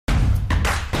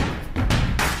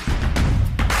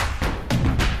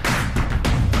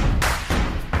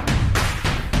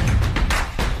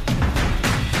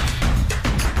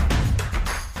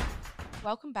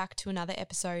welcome back to another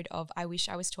episode of I Wish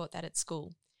I Was Taught That at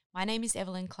School. My name is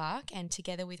Evelyn Clark, and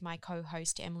together with my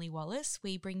co-host Emily Wallace,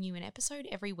 we bring you an episode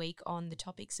every week on the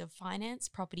topics of finance,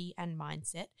 property and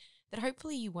mindset that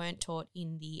hopefully you weren't taught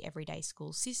in the everyday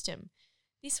school system.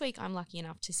 This week I'm lucky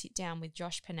enough to sit down with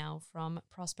Josh Pennell from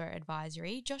Prosper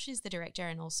Advisory. Josh is the director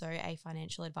and also a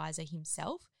financial advisor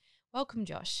himself. Welcome,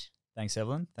 Josh. Thanks,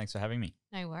 Evelyn. Thanks for having me.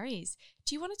 No worries.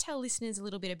 Do you want to tell listeners a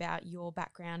little bit about your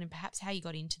background and perhaps how you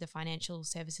got into the financial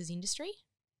services industry?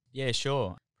 Yeah,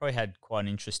 sure. Probably had quite an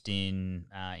interest in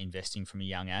investing from a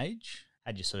young age.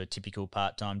 Had your sort of typical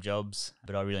part-time jobs,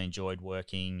 but I really enjoyed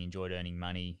working, enjoyed earning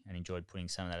money and enjoyed putting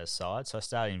some of that aside. So I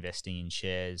started investing in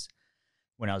shares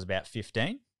when I was about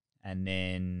 15 and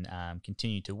then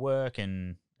continued to work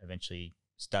and eventually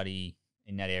study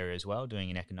in that area as well, doing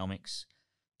an economics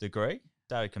degree.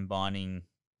 Started combining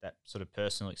that sort of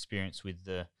personal experience with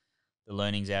the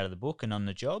learnings out of the book and on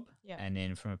the job. Yeah. And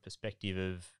then from a perspective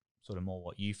of sort of more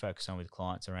what you focus on with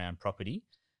clients around property,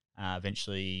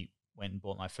 eventually went and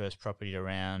bought my first property at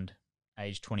around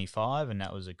age 25, and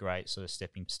that was a great sort of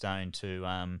stepping stone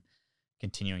to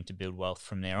continuing to build wealth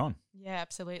from there on. Yeah,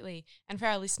 absolutely. And for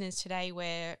our listeners today,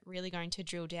 we're really going to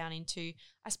drill down into,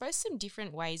 I suppose, some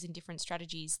different ways and different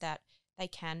strategies that they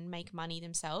can make money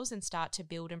themselves and start to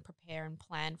build and prepare and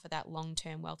plan for that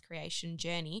long-term wealth creation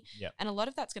journey. Yep. And a lot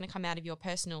of that's going to come out of your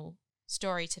personal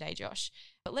story today, Josh.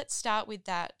 But let's start with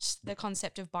the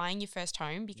concept of buying your first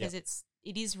home, because it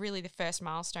is really the first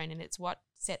milestone and it's what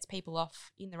sets people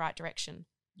off in the right direction.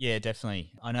 Yeah,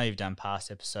 definitely. I know you've done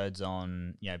past episodes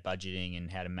on, budgeting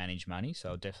and how to manage money, so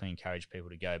I'll definitely encourage people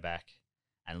to go back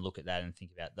and look at that and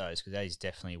think about those, because that is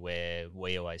definitely where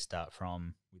we always start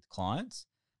from with clients.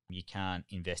 You can't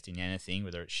invest in anything,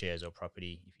 whether it's shares or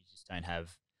property, if you just don't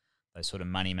have those sort of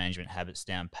money management habits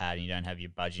down pat and you don't have your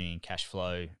budgeting and cash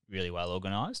flow really well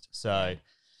organised. So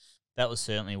that was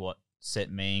certainly what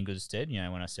set me in good stead.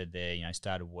 When I said there,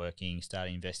 started working,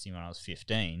 started investing when I was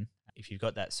 15. If you've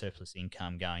got that surplus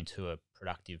income going to a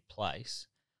productive place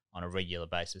on a regular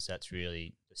basis, that's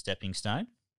really the stepping stone.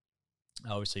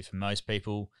 Obviously, for most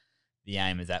people, the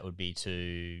aim of that would be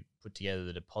to put together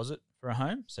the deposit for a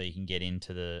home so you can get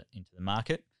into the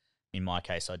market. In my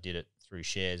case, I did it through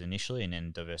shares initially and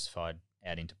then diversified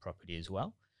out into property as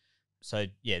well. So,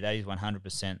 that is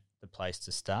 100% the place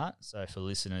to start. So for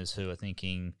listeners who are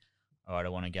thinking, all right, I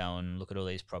want to go and look at all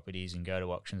these properties and go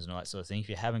to auctions and all that sort of thing, if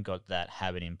you haven't got that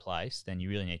habit in place, then you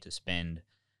really need to spend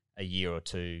a year or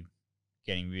two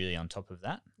getting really on top of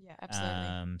that. Yeah,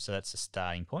 absolutely. So that's the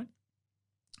starting point.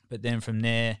 But then from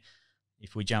there,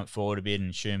 if we jump forward a bit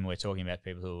and assume we're talking about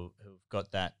people who've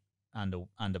got that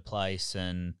under place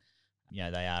and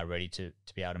they are ready to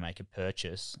be able to make a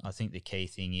purchase, I think the key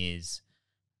thing is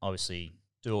obviously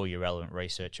do all your relevant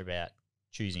research about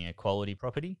choosing a quality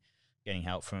property, getting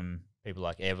help from people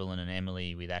like Evelyn and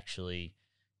Emily with actually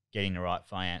getting the right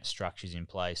finance structures in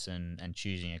place and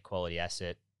choosing a quality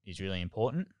asset is really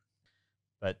important.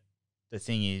 But the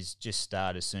thing is, just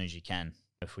start as soon as you can.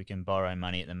 If we can borrow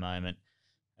money at the moment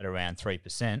at around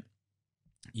 3%,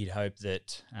 you'd hope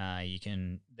that you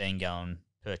can then go and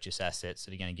purchase assets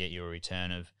that are going to get you a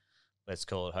return of, let's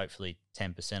call it hopefully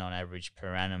 10% on average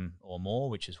per annum or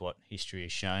more, which is what history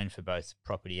has shown for both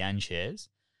property and shares.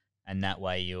 And that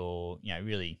way you're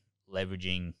really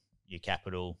leveraging your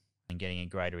capital and getting a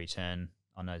greater return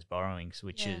on those borrowings,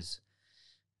 which is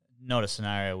not a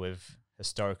scenario we've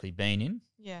historically been in.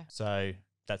 Yeah. So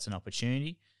that's an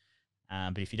opportunity.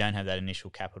 But if you don't have that initial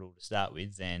capital to start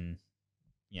with, then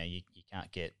you can't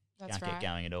get get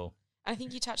going at all. I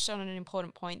think you touched on an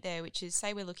important point there, which is,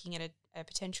 say we're looking at a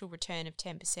potential return of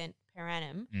 10% per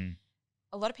annum.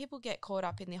 A lot of people get caught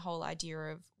up in the whole idea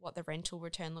of what the rental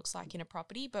return looks like in a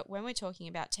property. But when we're talking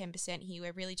about 10% here,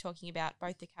 we're really talking about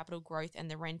both the capital growth and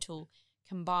the rental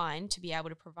combined to be able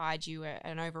to provide you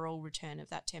an overall return of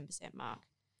that 10% mark.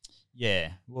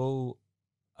 Yeah. Well,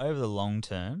 over the long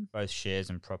term, both shares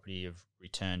and property have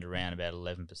returned around about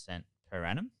 11% per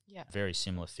annum. Yeah. Very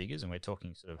similar figures, and we're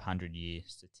talking sort of 100-year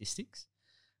statistics.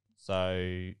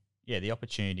 So, the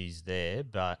opportunity's there,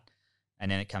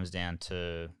 and then it comes down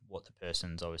to what the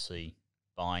person's obviously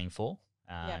buying for.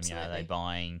 Are they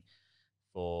buying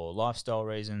for lifestyle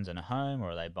reasons and a home,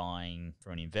 or are they buying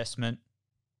for an investment?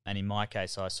 And in my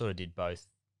case, I sort of did both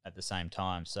at the same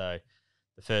time. So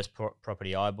the first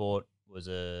property I bought was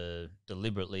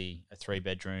deliberately a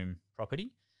 3-bedroom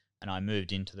property, and I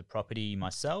moved into the property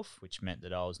myself, which meant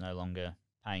that I was no longer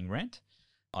paying rent.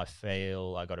 I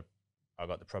feel I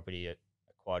got the property at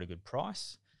quite a good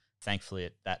price. Thankfully,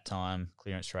 at that time,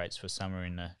 clearance rates were somewhere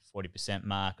in the 40%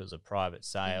 mark. It was a private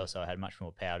sale, so I had much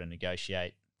more power to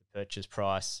negotiate the purchase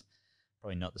price.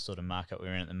 probably not the sort of market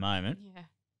we're in at the moment. Yeah.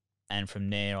 And from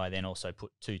there, I then also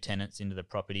put 2 tenants into the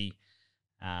property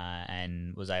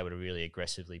and was able to really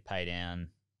aggressively pay down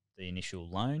the initial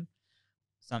loan.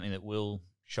 Something that will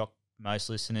shock most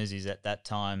listeners is at that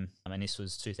time, and this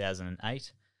was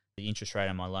 2008, the interest rate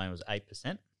on my loan was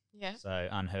 8%. Yeah. So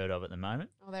unheard of at the moment.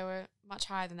 Well, they were much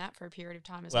higher than that for a period of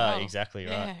time as well. Well, exactly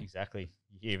right. Yeah. Exactly.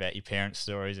 You hear about your parents'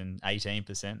 stories and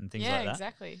 18% and things like Yeah, that.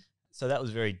 exactly. So that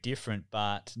was very different,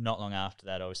 but not long after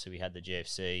that, obviously, we had the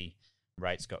GFC.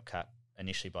 Rates got cut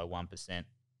initially by 1%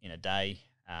 in a day,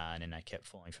 and then they kept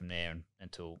falling from there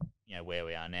until where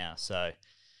we are now. So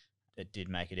it did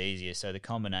make it easier. So the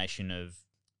combination of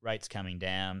rates coming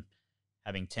down,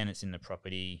 having tenants in the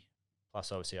property,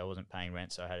 plus obviously I wasn't paying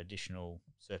rent, so I had additional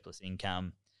surplus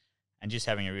income, and just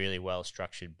having a really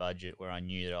well-structured budget where I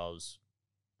knew that I was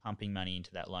pumping money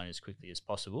into that loan as quickly as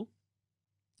possible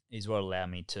is what allowed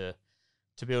me to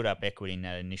build up equity in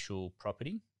that initial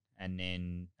property and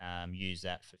then use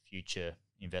that for future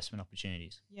investment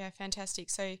opportunities. Yeah, fantastic.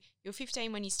 So you were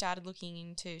 15 when you started looking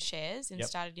into shares and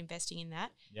started investing in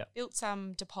that. Yep. Built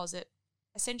some deposit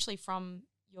essentially from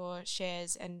your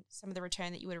shares and some of the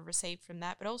return that you would have received from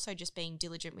that, but also just being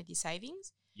diligent with your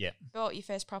savings. Yeah. Bought your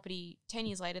first property 10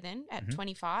 years later then at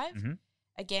 25. Mm-hmm.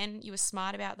 Again, you were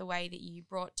smart about the way that you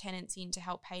brought tenants in to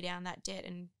help pay down that debt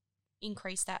and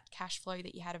increase that cash flow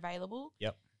that you had available.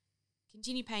 Yep.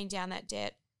 Continue paying down that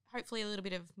debt, hopefully a little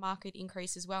bit of market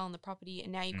increase as well on the property,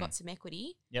 and now you've got some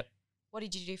equity. Yep. What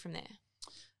did you do from there?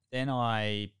 Then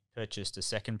I purchased a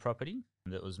second property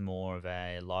that was more of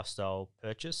a lifestyle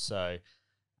purchase. So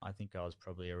I think I was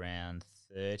probably around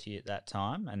 30 at that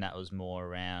time, and that was more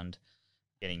around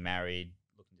getting married,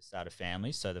 looking to start a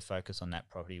family. So the focus on that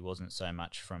property wasn't so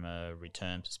much from a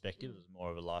return perspective. It was more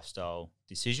of a lifestyle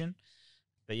decision.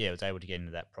 But yeah, I was able to get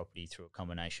into that property through a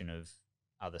combination of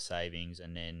other savings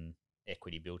and then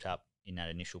equity built up in that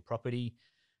initial property.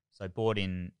 So I bought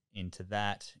into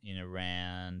that in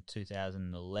around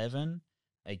 2011.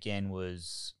 Again,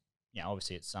 was,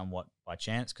 obviously it's somewhat by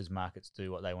chance because markets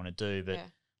do what they want to do, but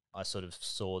I sort of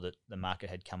saw that the market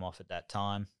had come off at that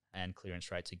time and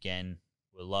clearance rates again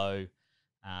were low.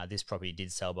 This property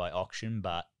did sell by auction,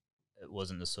 but it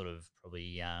wasn't the sort of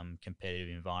probably competitive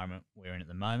environment we're in at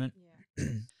the moment. Yeah.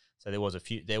 So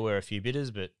there were a few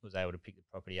bidders, but was able to pick the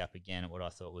property up again at what I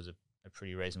thought was a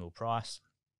pretty reasonable price.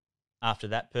 After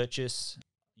that purchase,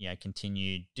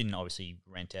 continued, didn't obviously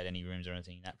rent out any rooms or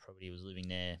anything. That property was living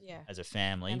there as a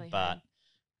family but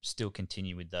still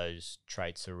continue with those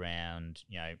traits around,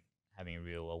 having a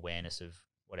real awareness of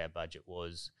what our budget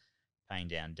was, paying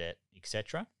down debt,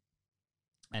 etc.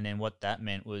 And then what that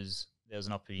meant was there was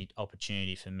an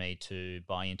opportunity for me to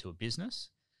buy into a business.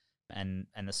 And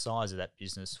the size of that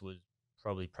business was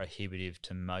probably prohibitive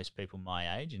to most people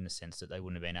my age in the sense that they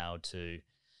wouldn't have been able to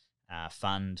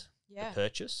fund the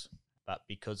purchase. But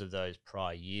because of those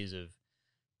prior years of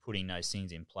putting those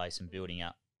things in place and building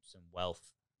up some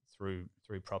wealth through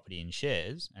property and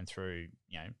shares and through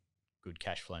good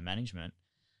cash flow management,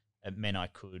 it meant I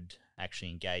could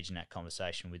actually engage in that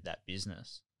conversation with that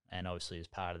business. And obviously as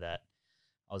part of that,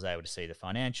 I was able to see the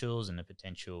financials and the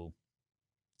potential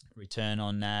return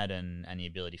on that and the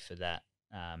ability for that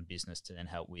business to then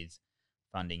help with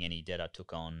funding any debt I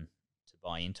took on to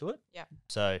buy into it. Yeah.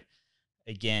 So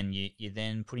again, you're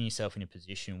then putting yourself in a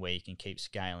position where you can keep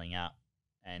scaling up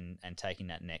and taking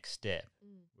that next step.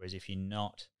 Whereas if you're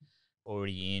not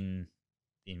already in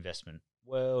the investment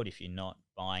world, if you're not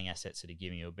buying assets that are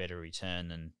giving you a better return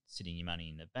than sitting your money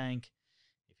in the bank,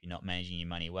 if you're not managing your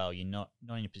money well, you're not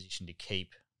in a position to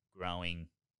keep growing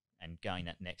and going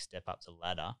that next step up the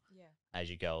ladder as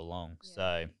you go along. Yeah.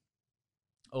 So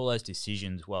all those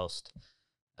decisions, whilst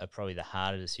are probably the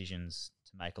harder decisions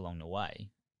to make along the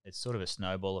way, it's sort of a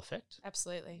snowball effect.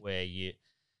 Absolutely. Where your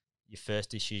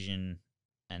first decision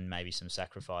and maybe some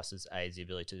sacrifices aids the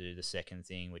ability to do the second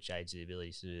thing, which aids the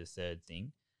ability to do the third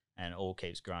thing, and it all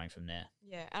keeps growing from there.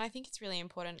 Yeah, and I think it's really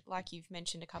important, like you've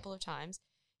mentioned a couple of times,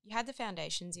 you had the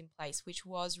foundations in place, which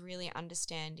was really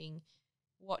understanding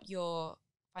what your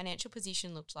financial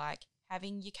position looked like,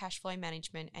 having your cash flow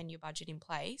management and your budget in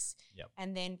place,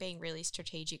 and then being really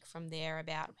strategic from there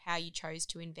about how you chose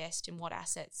to invest and what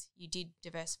assets you did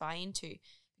diversify into,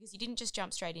 because you didn't just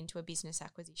jump straight into a business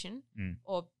acquisition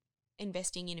or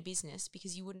investing in a business,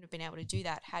 because you wouldn't have been able to do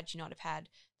that had you not have had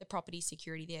the property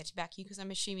security there to back you, because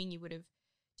I'm assuming you would have,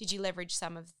 did you leverage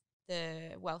some of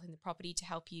the wealth in the property to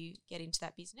help you get into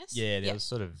that business? Yeah, there was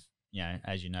sort of,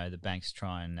 as you know, the banks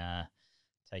try and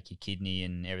take your kidney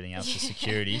and everything else for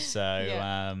security. So,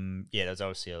 there was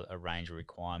obviously a range of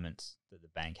requirements that the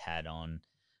bank had on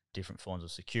different forms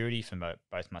of security for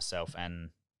both myself and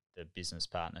the business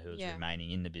partner who was Yeah.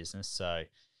 remaining in the business. So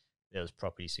there was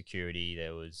property security,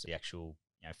 there was the actual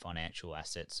financial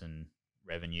assets and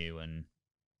revenue, and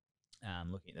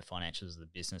looking at the financials of the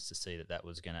business to see that that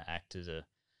was going to act as a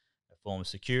form of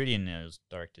security, and there was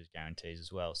directors' guarantees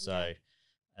as well. So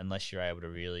unless you're able to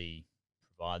really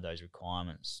provide those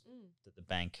requirements that the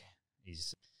bank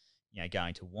is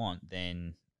going to want,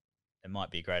 then it might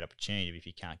be a great opportunity. But if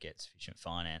you can't get sufficient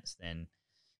finance, then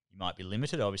you might be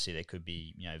limited. Obviously, there could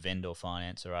be vendor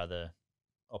finance or other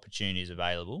opportunities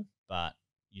available, but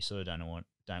you sort of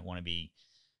don't want to be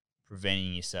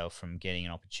preventing yourself from getting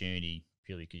an opportunity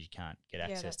purely because you can't get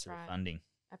access to the funding.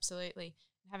 Absolutely.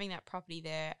 Having that property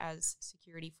there as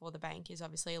security for the bank is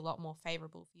obviously a lot more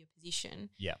favourable for your position.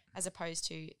 Yeah. As opposed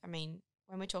to, I mean,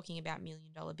 when we're talking about $1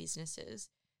 million businesses,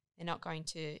 you're not going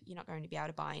to be able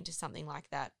to buy into something like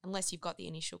that unless you've got the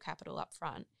initial capital up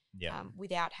front. Yeah.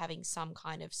 Without having some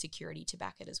kind of security to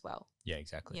back it as well. Yeah,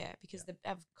 exactly. Yeah, because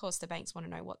of course the banks want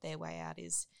to know what their way out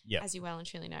is, as you well and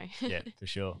truly know. Yeah, for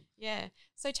sure. Yeah.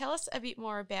 So tell us a bit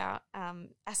more about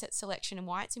asset selection and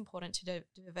why it's important to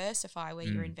diversify where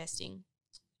you're investing.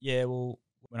 Yeah, well,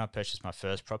 when I purchased my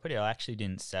first property, I actually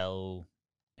didn't sell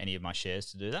any of my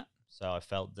shares to do that. So I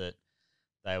felt that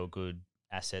they were good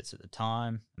assets at the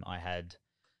time. I had,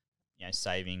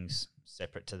 savings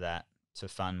separate to that to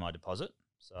fund my deposit.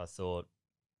 So I thought,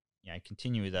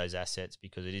 continue with those assets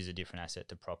because it is a different asset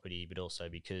to property, but also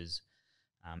because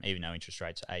even though interest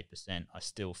rates are 8%, I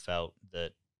still felt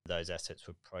that those assets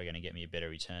were probably going to get me a better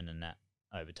return than that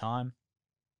over time.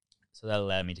 So that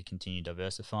allowed me to continue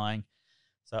diversifying.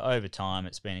 So over time,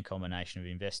 it's been a combination of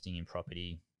investing in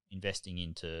property, investing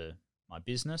into my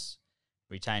business,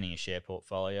 retaining a share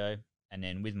portfolio, and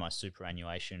then with my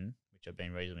superannuation, which I've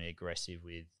been reasonably aggressive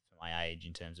with for my age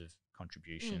in terms of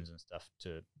contributions and stuff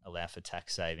to allow for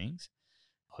tax savings,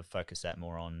 I've focused that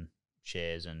more on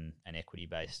shares and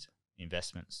equity-based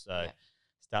investments. So it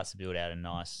starts to build out a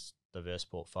nice, diverse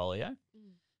portfolio.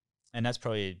 And that's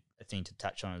probably a thing to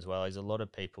touch on as well, is a lot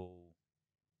of people,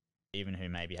 even who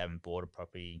maybe haven't bought a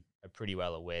property, are pretty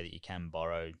well aware that you can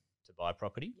borrow to buy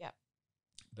property. Yeah.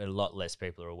 But a lot less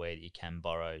people are aware that you can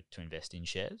borrow to invest in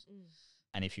shares.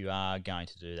 And if you are going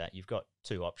to do that, you've got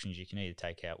two options. You can either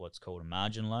take out what's called a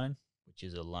margin loan, which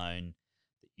is a loan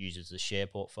that uses the share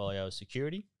portfolio as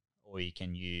security, or you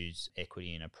can use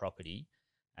equity in a property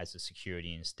as a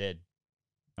security instead.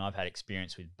 And I've had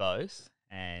experience with both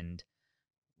and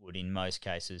would, in most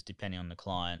cases, depending on the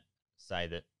client, say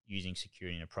that using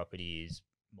security in a property is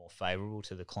more favourable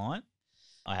to the client.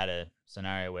 I had a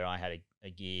scenario where I had a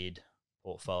geared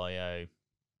portfolio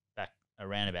back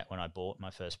around about when I bought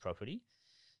my first property,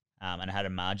 and I had a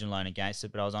margin loan against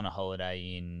it, but I was on a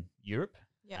holiday in Europe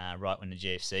right when the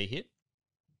GFC hit.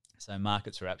 So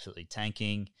markets were absolutely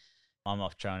tanking. I'm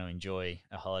off trying to enjoy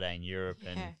a holiday in Europe,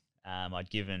 and I'd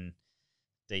given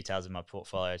details of my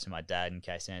portfolio to my dad in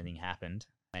case anything happened,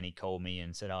 and he called me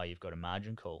and said, "Oh, you've got a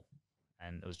margin call."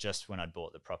 And it was just when I'd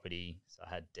bought the property, so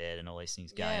I had debt and all these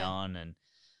things going on, and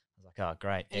I was like, "Oh,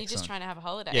 great, and you're just trying to have a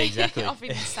holiday." Yeah, exactly. Off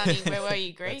in sunny, where were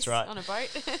you, Greece? That's right. On a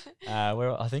boat?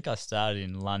 Well, I think I started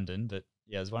in London, but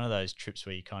it was one of those trips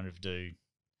where you kind of do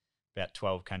about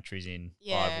 12 countries in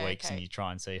 5 weeks, and you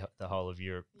try and see the whole of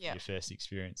Europe for your first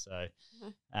experience. So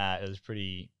it was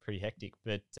pretty hectic.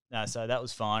 But so that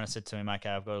was fine. I said to him, "Okay,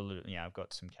 I've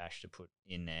got some cash to put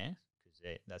in there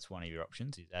because that's one of your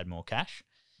options is add more cash."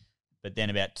 But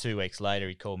then about 2 weeks later,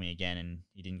 he called me again, and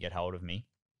he didn't get hold of me.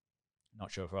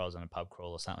 Not sure if I was on a pub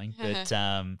crawl or something, but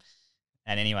and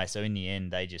anyway, so in the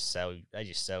end, they just sell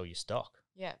your stock.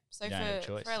 Yeah. So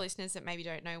for our listeners that maybe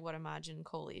don't know what a margin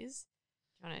call is,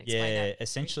 do you want to explain that?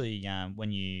 Essentially,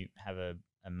 when you have a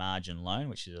margin loan,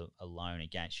 which is a loan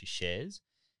against your shares,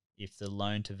 if the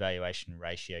loan to valuation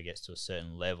ratio gets to a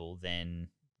certain level, then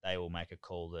they will make a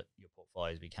call that your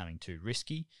portfolio is becoming too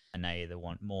risky, and they either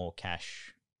want more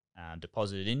cash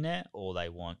deposited in there, or they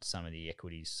want some of the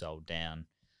equities sold down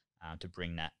to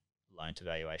bring that loan to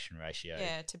valuation ratio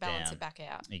to balance down. It back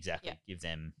out. Exactly. Give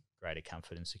them greater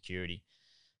comfort and security.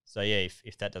 So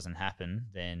if that doesn't happen,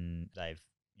 then they've,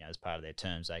 as part of their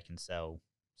terms, they can sell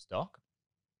stock,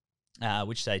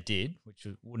 which they did, which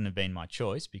wouldn't have been my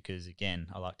choice because, again,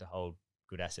 I like to hold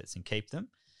good assets and keep them.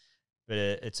 But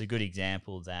it's a good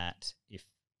example that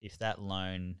if that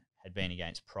loan had been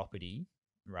against property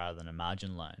rather than a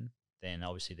margin loan, then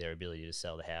obviously their ability to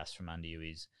sell the house from under you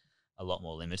is a lot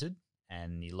more limited,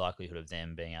 and the likelihood of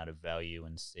them being able to value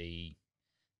and see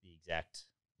the exact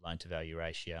loan to value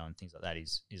ratio and things like that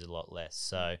is a lot less.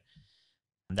 So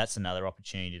that's another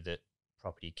opportunity that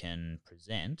property can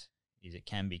present, is it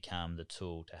can become the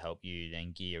tool to help you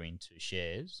then gear into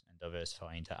shares and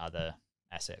diversify into other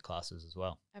asset classes as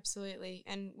well. Absolutely.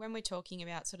 And when we're talking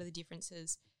about sort of the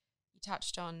differences, you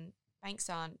touched on banks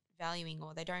aren't valuing,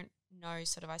 or they don't know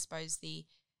sort of, I suppose, the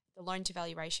loan to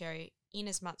value ratio in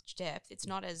as much depth. It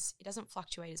doesn't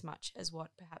fluctuate as much as what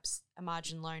perhaps a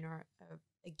margin loan or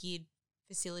a geared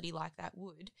facility like that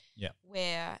would,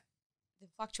 where the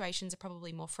fluctuations are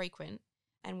probably more frequent.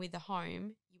 And with the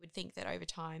home, you would think that over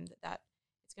time that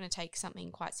it's going to take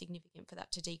something quite significant for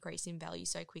that to decrease in value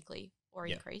so quickly or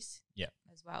increase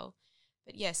as well.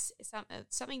 But yes,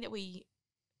 something that we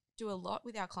do a lot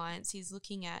with our clients is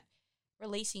looking at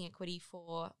releasing equity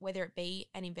for whether it be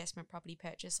an investment property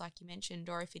purchase like you mentioned,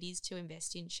 or if it is to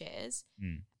invest in shares.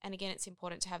 And again, it's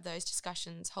important to have those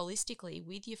discussions holistically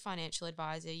with your financial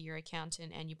advisor, your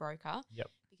accountant and your broker,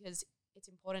 because it's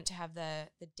important to have the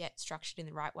debt structured in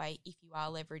the right way if you are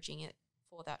leveraging it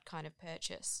for that kind of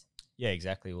purchase. Yeah,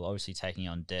 exactly. Well, obviously taking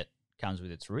on debt comes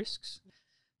with its risks.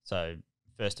 So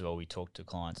first of all, we talk to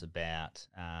clients about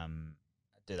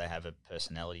do they have a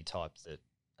personality type that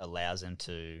allows them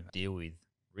to deal with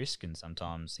risk, and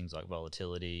sometimes things like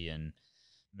volatility and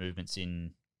movements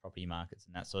in property markets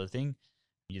and that sort of thing.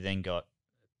 You then got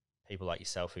people like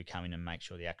yourself who come in and make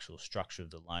sure the actual structure of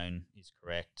the loan is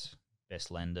correct, best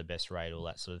lender, best rate, all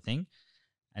that sort of thing.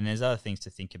 And there's other things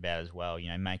to think about as well,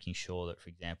 making sure that, for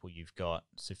example, you've got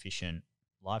sufficient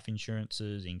life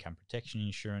insurances, income protection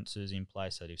insurances in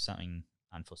place, so that if something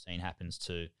unforeseen happens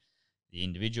to the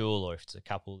individual, or if it's a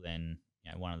couple, then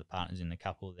one of the partners in the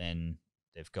couple, then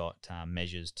they've got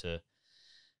measures to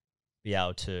be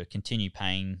able to continue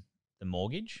paying the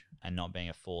mortgage and not being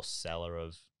a forced seller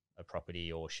of a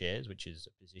property or shares, which is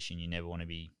a position you never want to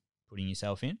be putting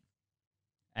yourself in.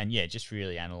 And just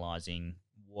really analysing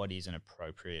what is an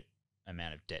appropriate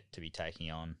amount of debt to be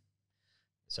taking on.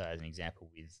 So as an example,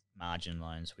 with margin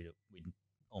loans, we'd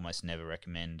almost never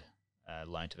recommend a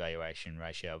loan to valuation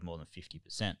ratio of more than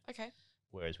 50%. Okay.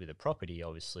 Whereas with a property,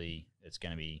 obviously, it's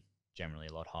going to be generally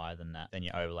a lot higher than that. Then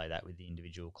you overlay that with the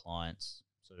individual client's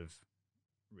sort of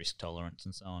risk tolerance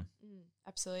and so on.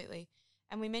 Absolutely.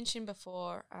 And we mentioned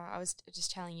before, I was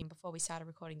just telling you before we started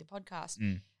recording the podcast,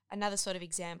 another sort of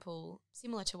example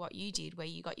similar to what you did, where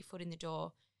you got your foot in the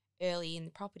door early in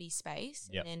the property space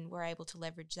and then were able to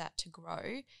leverage that to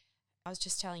grow. I was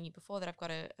just telling you before that I've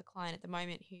got a client at the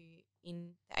moment who,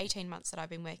 in the 18 months that I've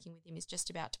been working with him, is just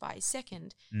about to buy his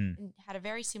second, and had a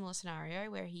very similar scenario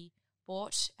where he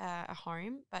bought a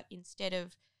home, but instead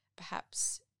of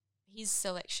perhaps his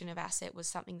selection of asset was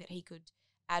something that he could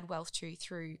add wealth to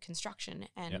through construction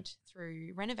and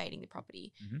through renovating the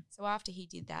property. So after he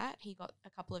did that, he got a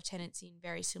couple of tenants in,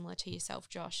 very similar to yourself,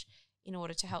 Josh, in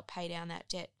order to help pay down that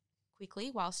debt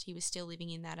quickly whilst he was still living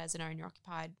in that as an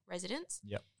owner-occupied residence.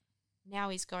 Now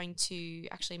he's going to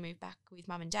actually move back with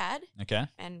mum and dad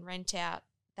and rent out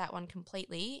that one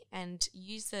completely and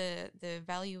use the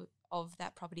value of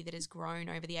that property that has grown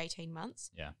over the 18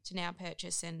 months to now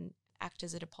purchase and act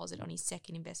as a deposit on his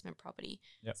second investment property.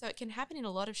 So it can happen in a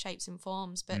lot of shapes and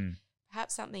forms, but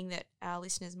perhaps something that our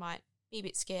listeners might be a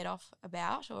bit scared off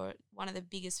about, or one of the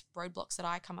biggest roadblocks that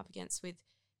I come up against with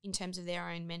in terms of their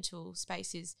own mental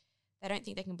space, is they don't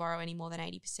think they can borrow any more than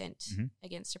 80%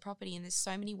 against a property. And there's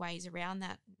so many ways around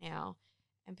that now.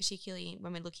 And particularly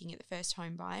when we're looking at the first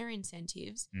home buyer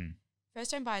incentives,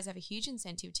 first home buyers have a huge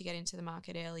incentive to get into the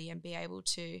market early and be able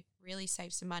to really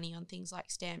save some money on things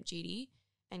like stamp duty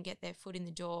and get their foot in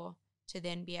the door to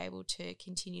then be able to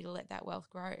continue to let that wealth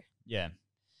grow. Yeah,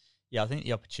 I think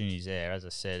the opportunity is there. As I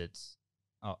said,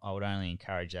 I would only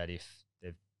encourage that if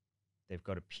they've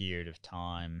got a period of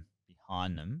time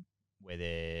behind them where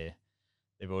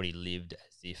they've already lived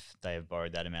as if they have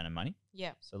borrowed that amount of money.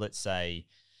 So let's say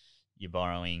you're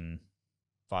borrowing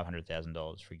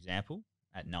 $500,000, for example,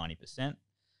 at 90%,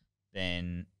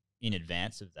 then in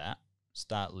advance of that,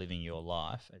 start living your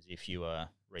life as if you are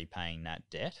repaying that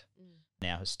debt.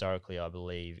 Now, historically, I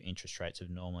believe interest rates have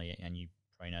normally, and you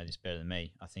probably know this better than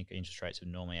me, I think interest rates have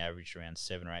normally averaged around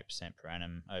 7 or 8% per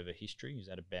annum over history. Is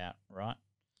that about right?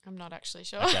 I'm not actually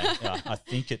sure. Okay, I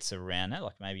think it's around that,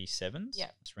 like maybe 7s.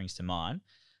 Springs to mind.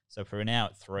 So if we're now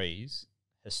at 3s,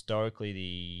 historically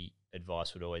the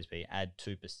advice would always be add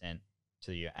 2%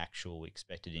 to your actual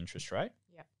expected interest rate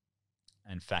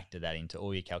and factor that into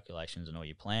all your calculations and all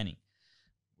your planning.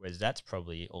 Whereas that's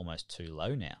probably almost too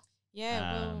low now.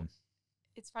 Well,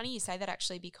 it's funny you say that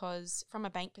actually, because from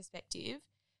a bank perspective,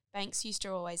 banks used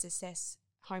to always assess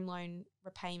home loan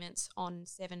repayments on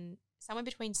somewhere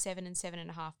between 7 and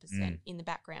 7.5% in the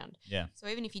background. So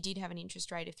even if you did have an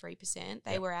interest rate of 3%,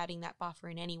 they were adding that buffer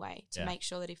in anyway to make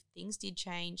sure that if things did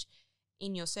change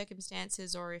in your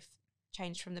circumstances, or if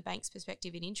changed from the bank's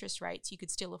perspective in interest rates, you could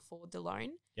still afford the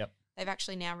loan. they've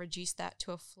actually now reduced that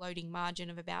to a floating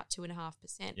margin of about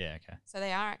 2.5%. Yeah, okay. So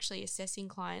they are actually assessing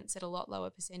clients at a lot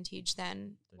lower percentage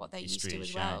than what they used to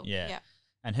as well. Yeah.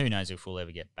 And who knows if we'll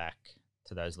ever get back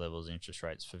to those levels of interest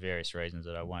rates for various reasons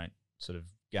that I won't sort of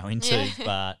go into.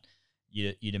 But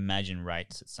you'd imagine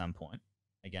rates at some point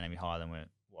are going to be higher than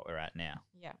what we're at now.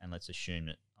 Yeah. And let's assume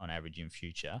that on average in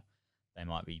future, they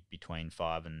might be between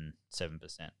 5 and 7%,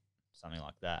 something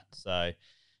like that. So,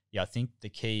 yeah, I think the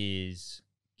key is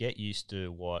get used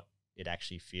to what it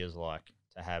actually feels like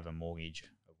to have a mortgage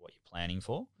of what you're planning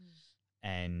for,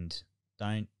 and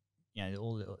don't,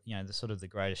 the sort of the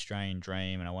great Australian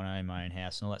dream and I want to own my own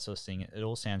house and all that sort of thing. It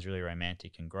all sounds really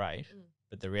romantic and great,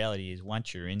 but the reality is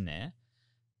once you're in there,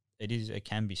 it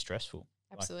can be stressful.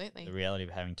 Absolutely. Like the reality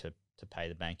of having to pay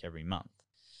the bank every month.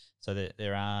 So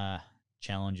there are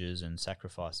challenges and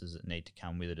sacrifices that need to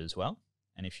come with it as well.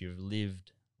 And if you've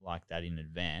lived like that in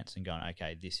advance and gone,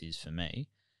 okay, this is for me,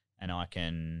 and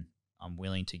I'm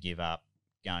willing to give up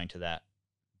going to that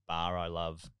bar I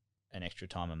love an extra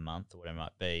time a month or whatever it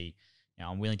might be,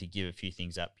 I'm willing to give a few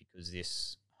things up because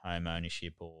this home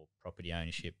ownership or property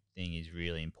ownership thing is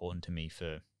really important to me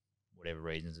for whatever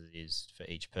reasons it is for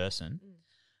each person.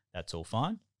 That's all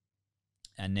fine.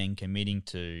 And then committing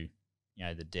to,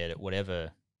 the debt at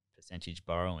whatever percentage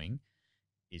borrowing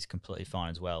is completely fine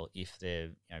as well if they're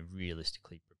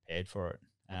realistically prepared for it.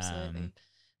 Absolutely.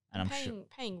 And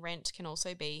paying rent can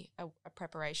also be a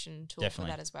preparation tool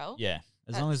Definitely. for that as well. Yeah,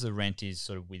 as long as the rent is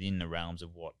sort of within the realms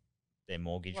of what their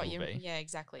mortgage will be. Yeah,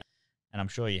 exactly. And I'm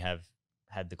sure you have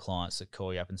had the clients that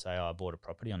call you up and say, I bought a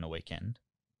property on the weekend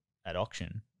at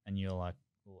auction. And you're like,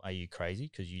 well, are you crazy?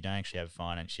 Because you don't actually have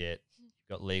finance yet.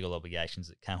 You've got legal obligations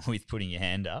that come with putting your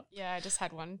hand up. Yeah, I just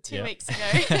had one 2 weeks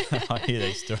ago. I hear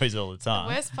these stories all the time.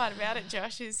 The worst part about it,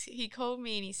 Josh, is he called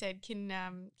me and he said, can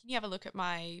you have a look at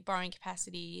my borrowing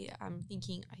capacity? I'm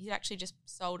thinking he'd actually just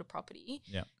sold a property.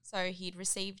 Yeah. So he'd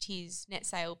received his net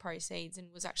sale proceeds and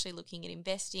was actually looking at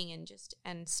investing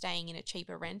and staying in a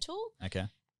cheaper rental. Okay.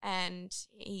 And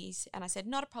I said,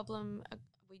 not a problem.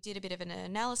 We did a bit of an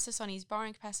analysis on his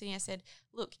borrowing capacity. I said,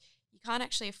 look, you can't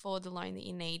actually afford the loan that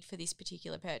you need for this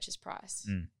particular purchase price.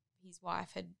 His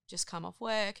wife had just come off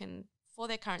work and for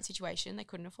their current situation, they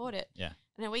couldn't afford it. Yeah.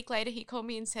 And a week later, he called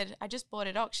me and said, I just bought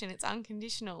at auction. It's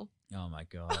unconditional. Oh, my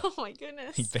God. Oh, my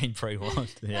goodness. He'd been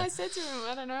pre-warned. Yeah. I said to him,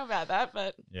 I don't know about that,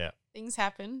 but things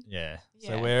happen. Yeah.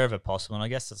 So wherever possible, and I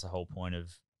guess that's the whole point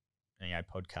of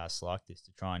podcasts like this,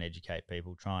 to try and educate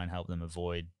people, try and help them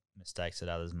avoid mistakes that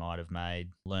others might have made,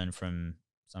 learn from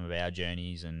some of our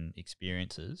journeys and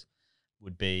experiences,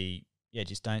 would be,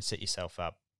 just don't set yourself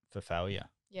up for failure.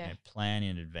 Yeah. Plan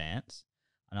in advance.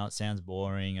 I know it sounds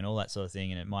boring and all that sort of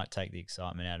thing, and it might take the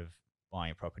excitement out of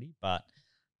buying a property, but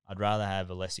I'd rather have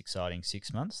a less exciting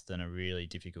 6 months than a really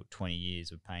difficult 20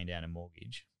 years of paying down a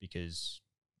mortgage because,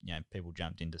 people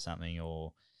jumped into something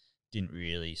or didn't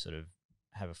really sort of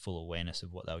have a full awareness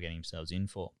of what they were getting themselves in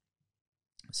for.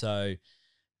 So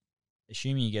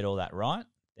assuming you get all that right,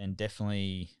 then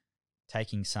definitely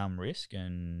taking some risk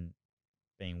and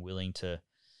being willing to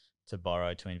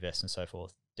borrow, to invest and so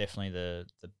forth, definitely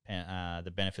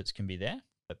the benefits can be there,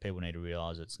 but people need to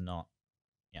realise it's not,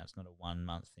 it's not a 1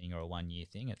 month thing or a 1 year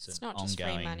thing. It's an not ongoing, just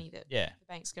free money that the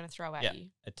bank's going to throw at you.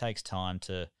 It takes time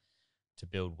to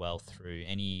build wealth through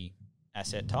any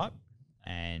asset type,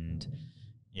 and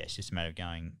it's just a matter of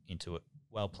going into it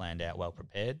well planned out, well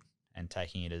prepared, and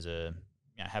taking it as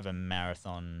have a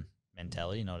marathon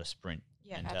mentality, not a sprint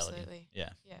mentality. Absolutely. Yeah,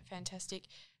 fantastic.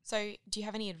 So do you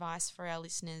have any advice for our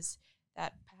listeners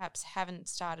that perhaps haven't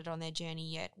started on their journey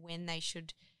yet, when they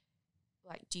should,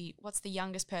 what's the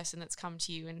youngest person that's come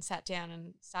to you and sat down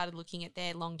and started looking at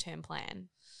their long-term plan?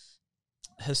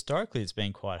 Historically, it's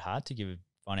been quite hard to give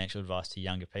financial advice to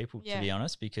younger people, to be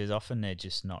honest, because often they're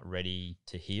just not ready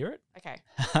to hear it. Okay.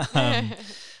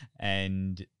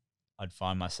 And I'd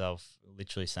find myself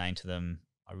literally saying to them,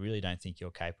 I really don't think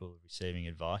you're capable of receiving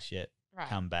advice yet. Right.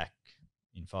 Come back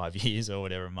in 5 years or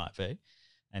whatever it might be.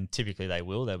 And typically they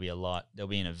will. There'll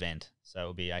be an event. So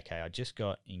it'll be, okay, I just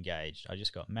got engaged. I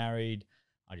just got married.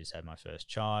 I just had my first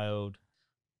child.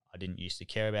 I didn't used to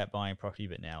care about buying property,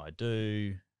 but now I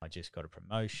do. I just got a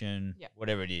promotion. Yep.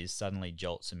 Whatever it is, suddenly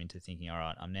jolts them into thinking, all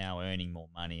right, I'm now earning more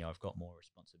money. I've got more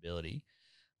responsibility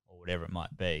or whatever it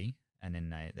might be. And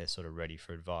then they're sort of ready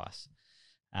for advice.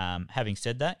 Having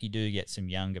said that, you do get some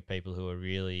younger people who are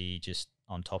really just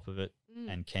on top of it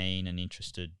and keen and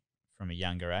interested from a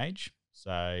younger age.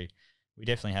 So we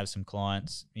definitely have some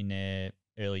clients in their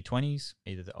early 20s,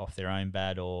 either off their own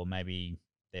bat or maybe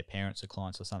their parents are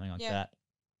clients or something like that,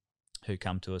 who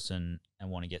come to us and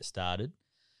want to get started.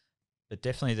 But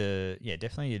definitely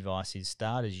the advice is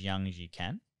start as young as you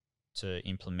can to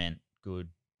implement good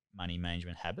money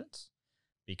management habits,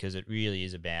 because it really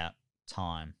is about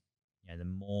time.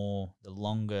 The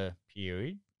longer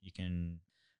period you can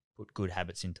put good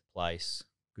habits into place,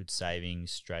 good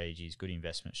savings strategies, good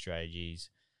investment strategies,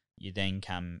 you then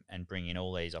come and bring in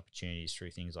all these opportunities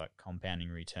through things like compounding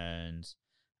returns.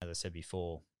 As I said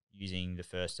before, using the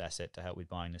first asset to help with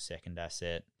buying the second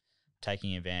asset,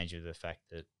 taking advantage of the fact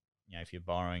that, if you're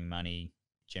borrowing money,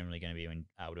 generally going to be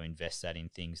able to invest that in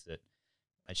things that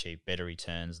achieve better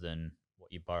returns than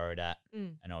what you borrowed at.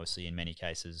 And obviously, in many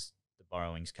cases, the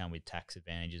borrowings come with tax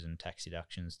advantages and tax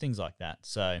deductions, things like that.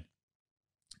 So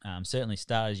certainly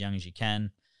start as young as you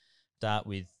can. Start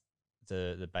with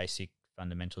the basic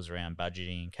fundamentals around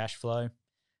budgeting and cash flow,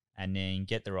 and then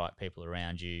get the right people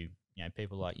around you,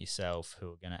 people like yourself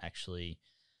who are going to actually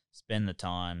spend the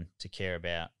time to care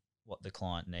about what the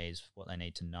client needs, what they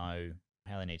need to know,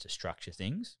 how they need to structure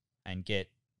things, and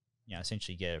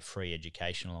essentially get a free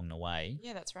education along the way.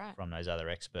 Yeah, that's right. From those other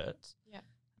experts. Yeah.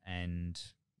 And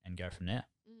go from there.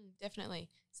 Definitely.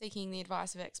 Seeking the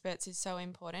advice of experts is so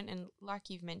important. And like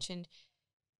you've mentioned,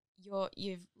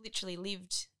 you've literally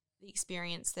lived the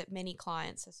experience that many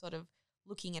clients are sort of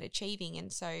looking at achieving.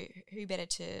 And so who better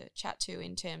to chat to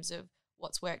in terms of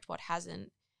what's worked, what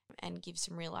hasn't, and give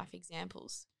some real life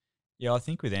examples. Yeah, I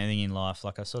think with anything in life,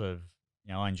 like I sort of,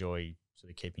 I enjoy sort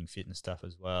of keeping fit and stuff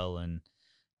as well. And,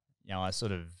 I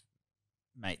sort of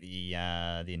make the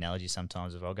analogy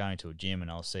sometimes of I'll go into a gym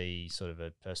and I'll see sort of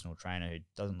a personal trainer who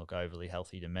doesn't look overly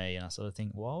healthy to me. And I sort of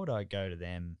think, why would I go to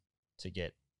them to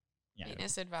get,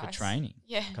 fitness advice for training?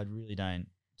 Yeah. Like I really don't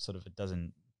it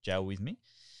doesn't gel with me.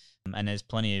 And there's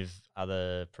plenty of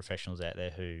other professionals out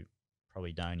there who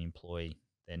probably don't employ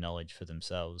their knowledge for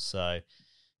themselves. So,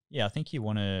 yeah, I think you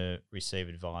want to receive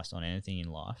advice on anything in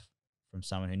life from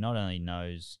someone who not only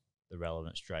knows the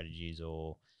relevant strategies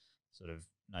or sort of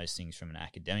knows things from an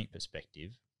academic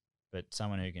perspective, but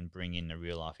someone who can bring in the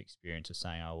real life experience of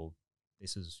saying, oh, well,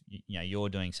 this is, you're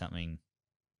doing something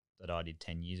that I did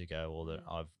 10 years ago or that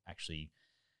I've actually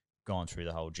gone through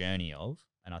the whole journey of.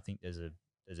 And I think there's a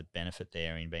benefit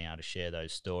there in being able to share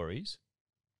those stories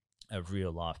of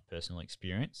real life personal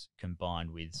experience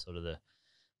combined with sort of the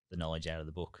knowledge out of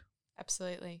the book.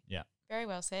 Absolutely. Yeah. Very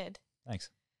well said. Thanks.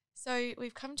 So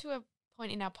we've come to a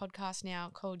point in our podcast now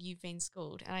called You've Been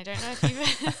Schooled. And I don't know if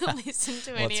you've listened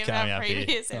to any of our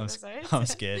previous episodes. I'm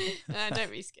scared. No,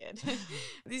 don't be scared.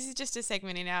 This is just a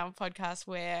segment in our podcast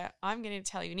where I'm going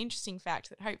to tell you an interesting fact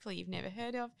that hopefully you've never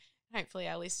heard of. Hopefully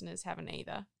our listeners haven't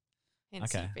either.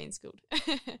 Hence You've Been Schooled.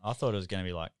 I thought it was going to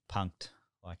be like punked,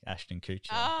 like Ashton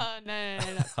Kutcher. Oh, no,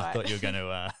 not quite. I thought you were going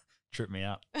to trip me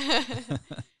up.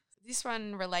 This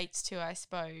one relates to, I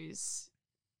suppose,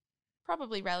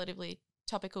 probably relatively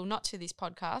topical, not to this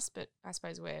podcast, but I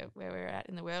suppose where we're at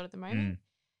in the world at the moment.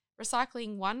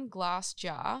 Recycling one glass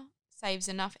jar saves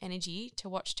enough energy to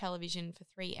watch television for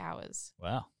 3 hours.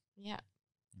 Wow. Yeah.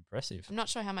 Impressive. I'm not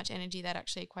sure how much energy that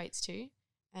actually equates to,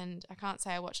 and I can't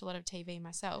say I watch a lot of TV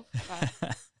myself,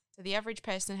 but so the average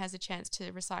person has a chance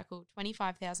to recycle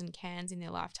 25,000 cans in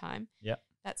their lifetime. Yep.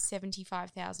 That's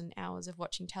 75,000 hours of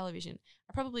watching television.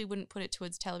 I probably wouldn't put it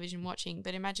towards television watching,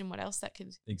 but imagine what else that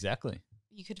could... Exactly.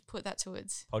 You could put that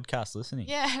towards. Podcast listening.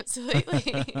 Yeah,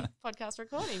 absolutely. Podcast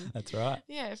recording. That's right.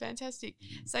 Yeah, fantastic.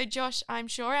 So, Josh, I'm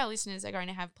sure our listeners are going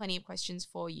to have plenty of questions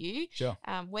for you. Sure.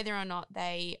 Whether or not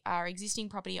they are existing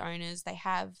property owners, they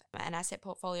have an asset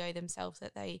portfolio themselves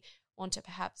that they want to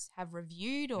perhaps have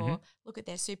reviewed or look at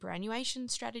their superannuation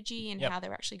strategy and how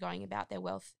they're actually going about their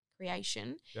wealth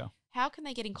creation. Sure. How can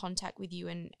they get in contact with you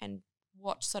and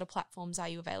what sort of platforms are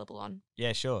you available on?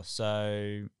 Yeah, sure.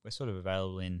 So we're sort of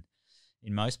available in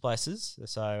most places.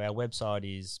 So our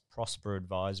website is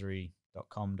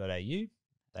prosperadvisory.com.au.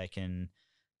 They can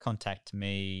contact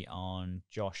me on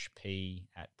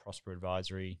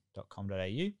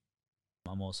joshp@prosperadvisory.com.au.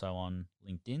 I'm also on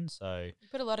LinkedIn. So you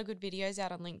put a lot of good videos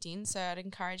out on LinkedIn, so I'd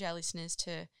encourage our listeners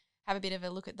to have a bit of a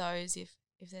look at those if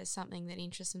there's something that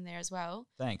interests them there as well.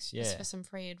 Thanks, yeah. Just for some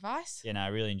free advice. Yeah, no, I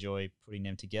really enjoy putting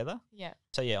them together. Yeah.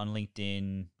 So yeah, on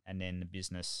LinkedIn, and then the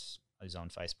business is on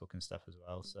Facebook and stuff as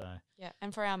well. So yeah,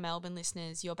 and for our Melbourne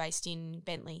listeners, you're based in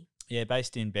Bentley. Yeah,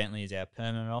 based in Bentley is our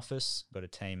permanent office. Got a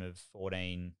team of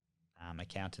 14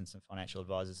 accountants and financial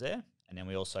advisors there, and then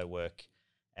we also work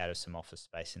out of some office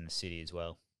space in the city as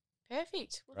well.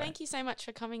 Perfect. Well, Thank you so much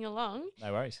for coming along.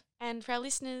 No worries. And for our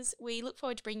listeners, we look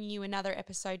forward to bringing you another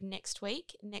episode next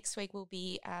week. Next week will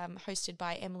be hosted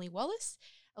by Emily Wallace,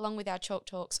 along with our Chalk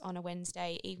Talks on a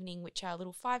Wednesday evening, which are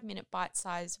little 5-minute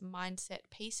bite-sized mindset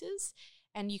pieces.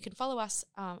 And you can follow us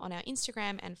on our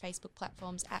Instagram and Facebook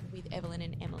platforms at With Evelyn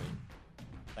and Emily.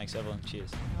 Thanks, Evelyn.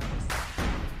 Cheers. No worries.